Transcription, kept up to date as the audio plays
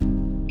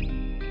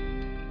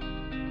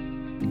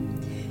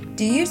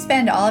Do you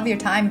spend all of your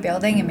time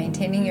building and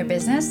maintaining your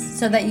business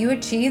so that you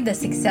achieve the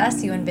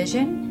success you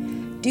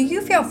envision? Do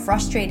you feel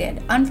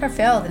frustrated,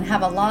 unfulfilled, and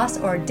have a loss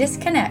or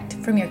disconnect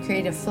from your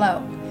creative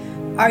flow?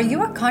 Are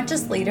you a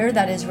conscious leader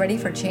that is ready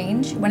for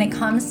change when it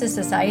comes to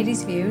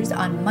society's views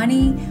on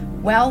money,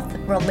 wealth,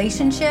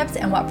 relationships,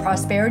 and what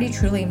prosperity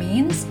truly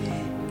means?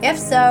 If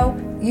so,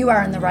 you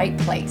are in the right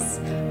place.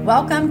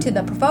 Welcome to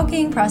the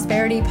Provoking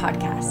Prosperity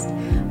Podcast.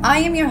 I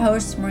am your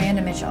host,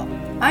 Miranda Mitchell.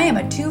 I am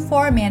a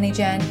 2-4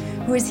 Mani-Gen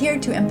who is here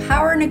to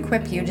empower and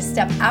equip you to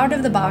step out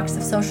of the box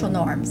of social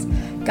norms,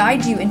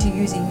 guide you into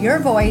using your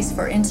voice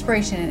for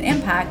inspiration and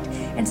impact,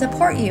 and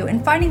support you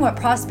in finding what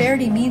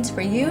prosperity means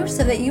for you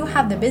so that you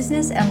have the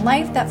business and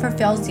life that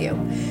fulfills you.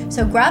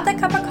 So grab that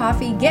cup of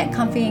coffee, get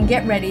comfy, and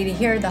get ready to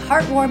hear the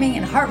heartwarming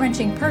and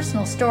heart-wrenching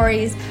personal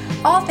stories,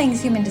 all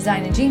things human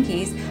design and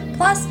jinkies,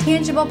 plus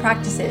tangible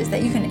practices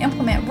that you can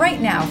implement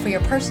right now for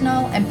your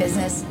personal and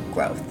business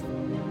growth.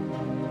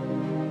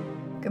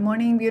 Good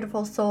morning,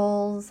 beautiful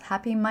souls.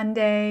 Happy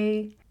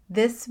Monday.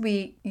 This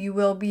week, you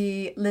will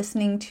be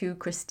listening to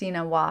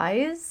Christina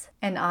Wise,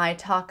 and I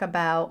talk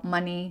about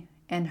money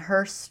and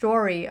her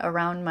story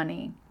around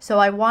money. So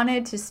I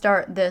wanted to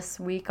start this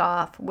week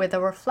off with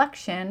a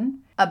reflection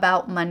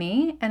about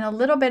money and a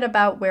little bit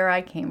about where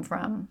I came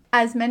from.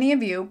 As many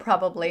of you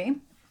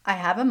probably, I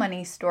have a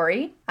money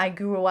story. I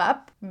grew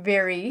up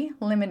very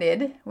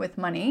limited with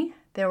money.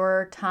 There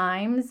were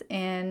times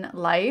in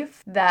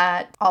life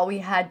that all we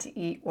had to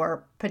eat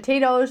were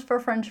potatoes for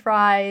French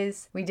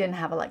fries. We didn't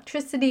have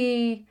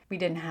electricity. We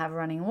didn't have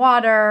running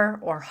water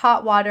or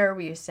hot water.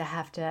 We used to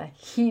have to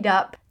heat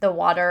up the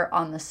water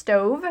on the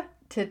stove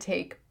to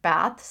take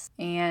baths.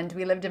 And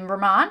we lived in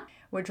Vermont,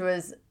 which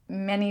was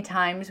many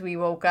times we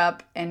woke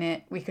up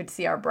and we could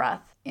see our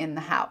breath in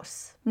the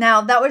house. Now,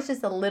 that was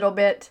just a little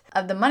bit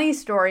of the money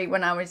story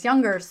when I was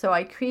younger. So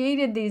I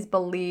created these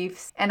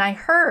beliefs, and I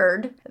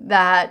heard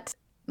that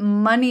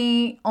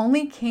money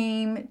only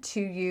came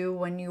to you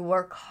when you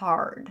work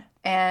hard,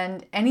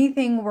 and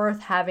anything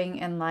worth having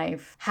in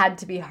life had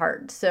to be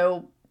hard.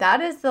 So that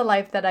is the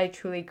life that I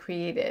truly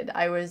created.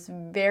 I was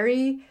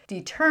very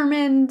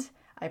determined.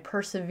 I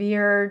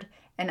persevered.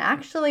 And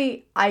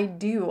actually,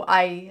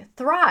 I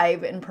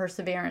thrive in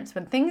perseverance.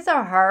 When things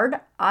are hard,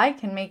 I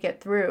can make it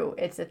through.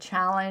 It's a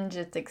challenge.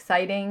 It's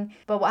exciting.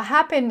 But what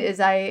happened is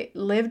I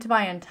lived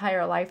my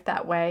entire life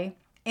that way.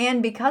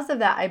 And because of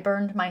that, I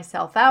burned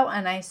myself out,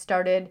 and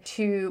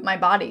my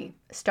body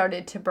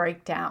started to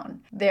break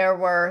down. There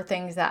were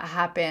things that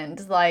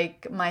happened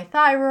like my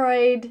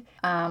thyroid.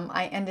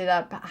 I ended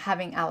up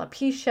having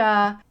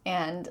alopecia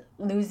and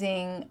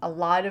losing a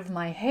lot of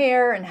my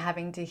hair and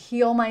having to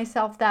heal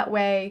myself that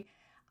way.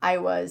 I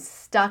was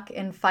stuck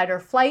in fight or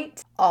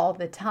flight all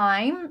the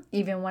time.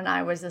 Even when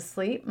I was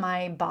asleep,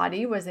 my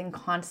body was in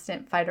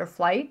constant fight or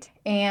flight.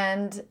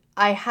 And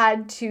I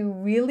had to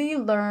really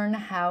learn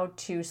how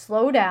to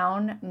slow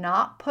down,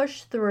 not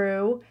push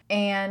through,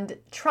 and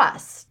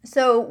trust.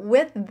 So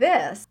with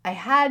this, I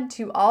had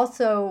to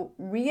also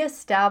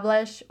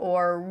reestablish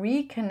or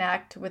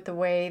reconnect with the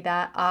way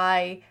that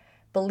I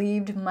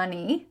believed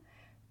money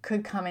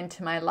could come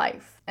into my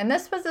life. And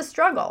this was a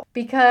struggle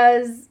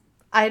because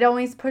I'd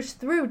always pushed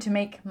through to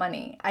make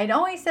money. I'd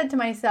always said to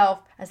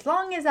myself, as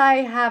long as I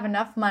have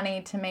enough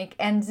money to make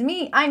ends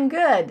meet, I'm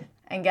good.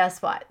 And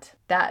guess what?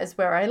 That is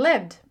where I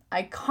lived.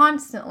 I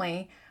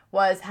constantly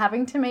was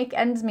having to make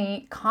ends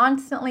meet,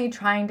 constantly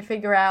trying to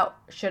figure out,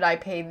 should I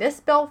pay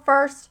this bill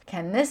first?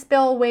 Can this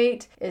bill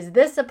wait? Is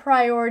this a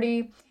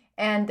priority?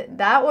 And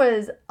that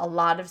was a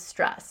lot of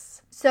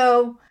stress.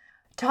 So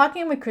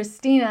talking with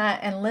Christina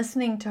and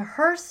listening to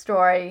her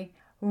story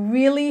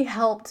really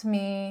helped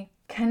me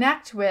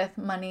connect with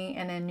money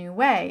in a new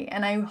way.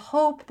 And I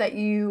hope that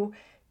you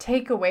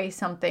take away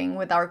something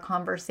with our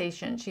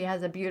conversation. She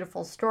has a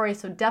beautiful story,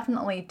 so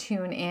definitely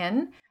tune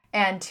in.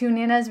 And tune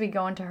in as we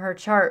go into her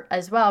chart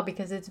as well,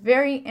 because it's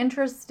very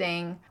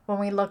interesting when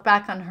we look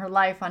back on her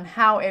life on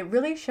how it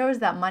really shows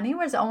that money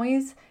was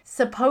always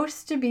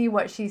supposed to be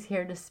what she's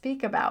here to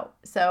speak about.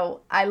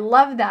 So I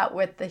love that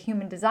with the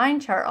human design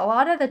chart. A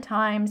lot of the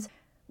times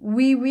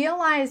we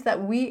realize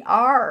that we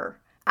are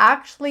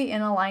actually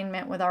in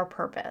alignment with our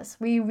purpose.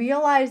 We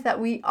realize that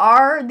we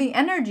are the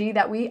energy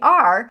that we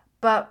are,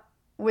 but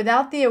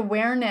without the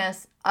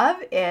awareness of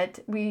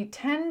it, we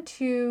tend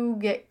to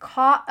get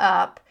caught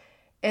up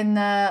in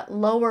the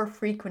lower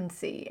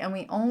frequency, and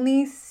we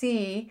only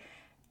see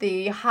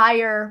the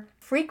higher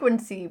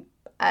frequency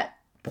at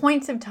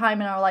points of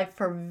time in our life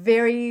for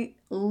very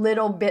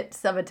little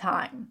bits of a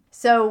time.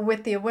 So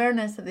with the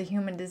awareness of the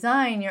human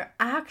design, you're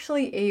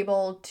actually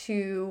able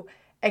to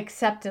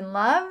accept and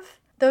love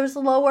those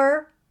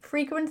lower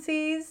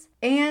frequencies,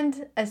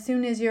 and as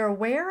soon as you're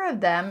aware of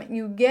them,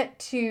 you get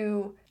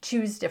to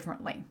choose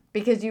differently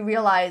because you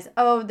realize,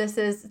 oh,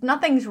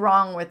 nothing's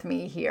wrong with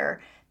me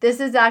here. This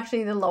is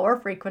actually the lower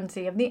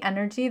frequency of the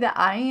energy that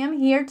I am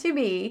here to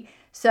be.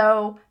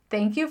 So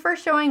thank you for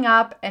showing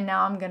up, and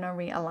now I'm going to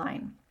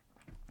realign.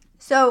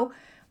 So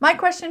my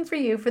question for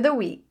you for the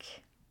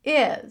week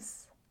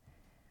is,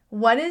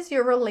 what is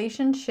your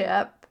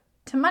relationship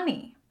to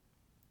money?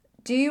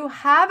 Do you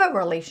have a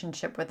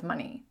relationship with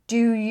money?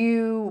 Do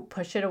you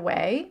push it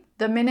away?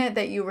 The minute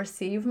that you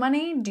receive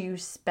money, do you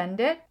spend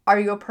it? Are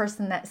you a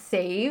person that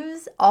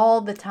saves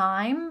all the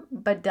time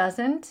but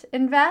doesn't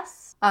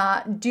invest?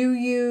 Do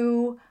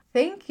you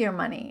thank your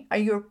money? Are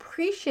you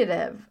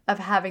appreciative of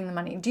having the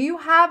money? Do you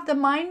have the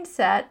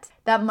mindset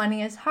that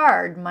money is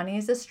hard, money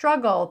is a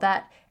struggle,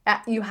 that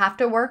you have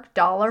to work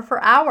dollar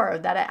for hour,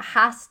 that it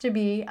has to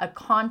be a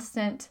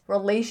constant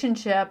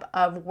relationship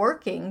of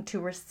working to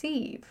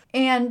receive?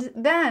 And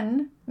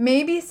then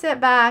maybe sit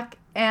back,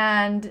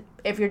 and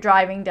if you're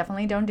driving,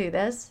 definitely don't do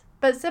this,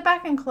 but sit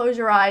back and close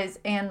your eyes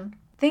and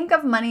think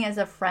of money as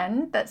a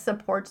friend that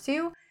supports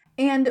you,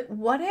 and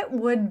what it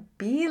would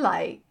be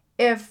like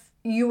if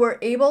you were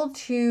able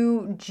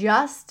to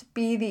just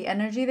be the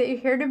energy that you're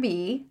here to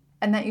be,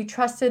 and that you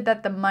trusted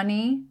that the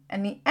money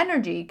and the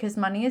energy, because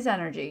money is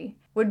energy,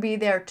 would be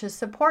there to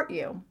support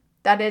you.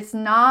 That it's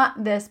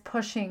not this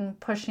pushing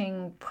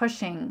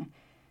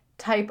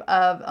type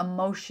of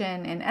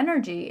emotion and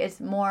energy. It's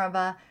more of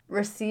a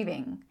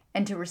receiving.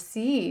 And to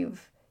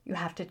receive, you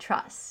have to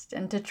trust.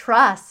 And to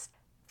trust,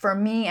 for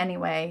me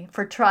anyway,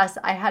 for trust,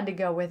 I had to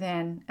go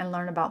within and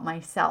learn about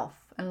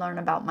myself and learn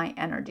about my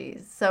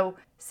energies. So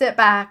sit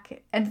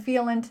back and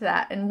feel into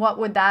that. And what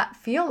would that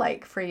feel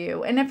like for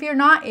you? And if you're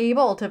not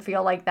able to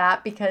feel like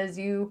that because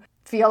you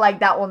feel like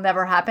that will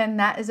never happen,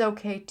 that is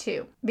okay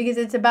too. Because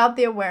it's about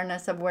the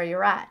awareness of where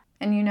you're at.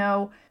 And you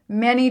know,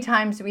 many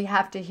times we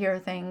have to hear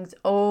things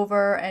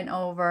over and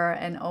over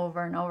and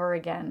over and over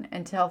again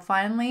until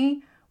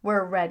finally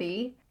we're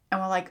ready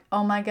and we're like,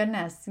 oh my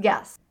goodness,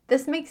 yes,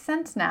 this makes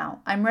sense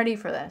now. I'm ready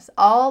for this.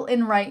 All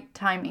in right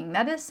timing.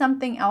 That is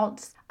something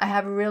else I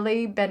have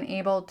really been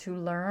able to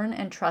learn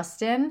and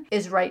trust in,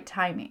 is right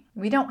timing.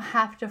 We don't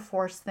have to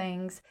force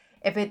things.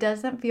 If it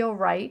doesn't feel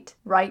right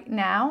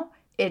now,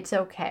 it's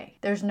okay.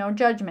 There's no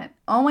judgment.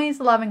 Always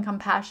love and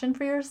compassion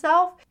for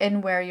yourself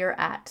and where you're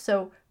at.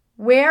 So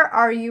where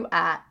are you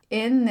at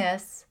in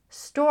this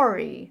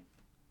story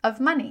of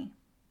money?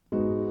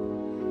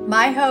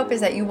 My hope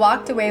is that you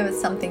walked away with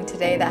something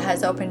today that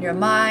has opened your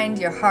mind,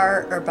 your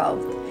heart, or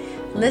both.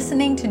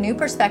 Listening to new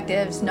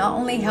perspectives not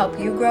only help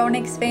you grow and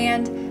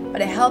expand,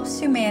 but it helps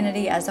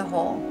humanity as a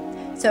whole.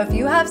 So if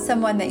you have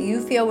someone that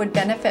you feel would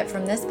benefit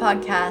from this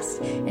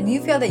podcast and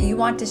you feel that you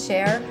want to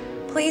share,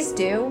 please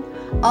do.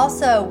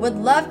 Also, would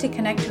love to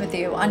connect with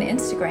you on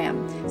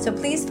Instagram. So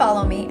please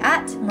follow me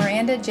at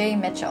Miranda J.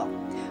 Mitchell.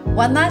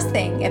 One last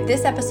thing, if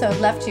this episode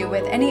left you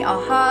with any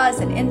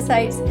ahas and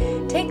insights,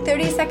 take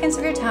 30 seconds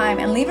of your time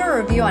and leave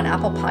a review on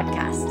Apple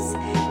Podcasts.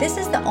 This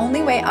is the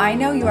only way I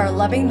know you are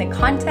loving the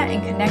content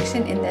and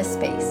connection in this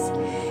space.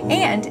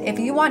 And if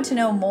you want to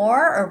know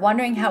more or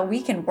wondering how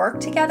we can work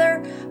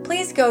together,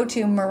 please go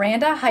to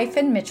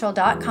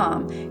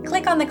miranda-mitchell.com,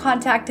 click on the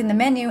contact in the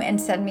menu, and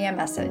send me a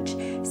message.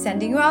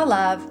 Sending you all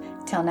love.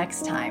 Till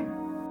next time.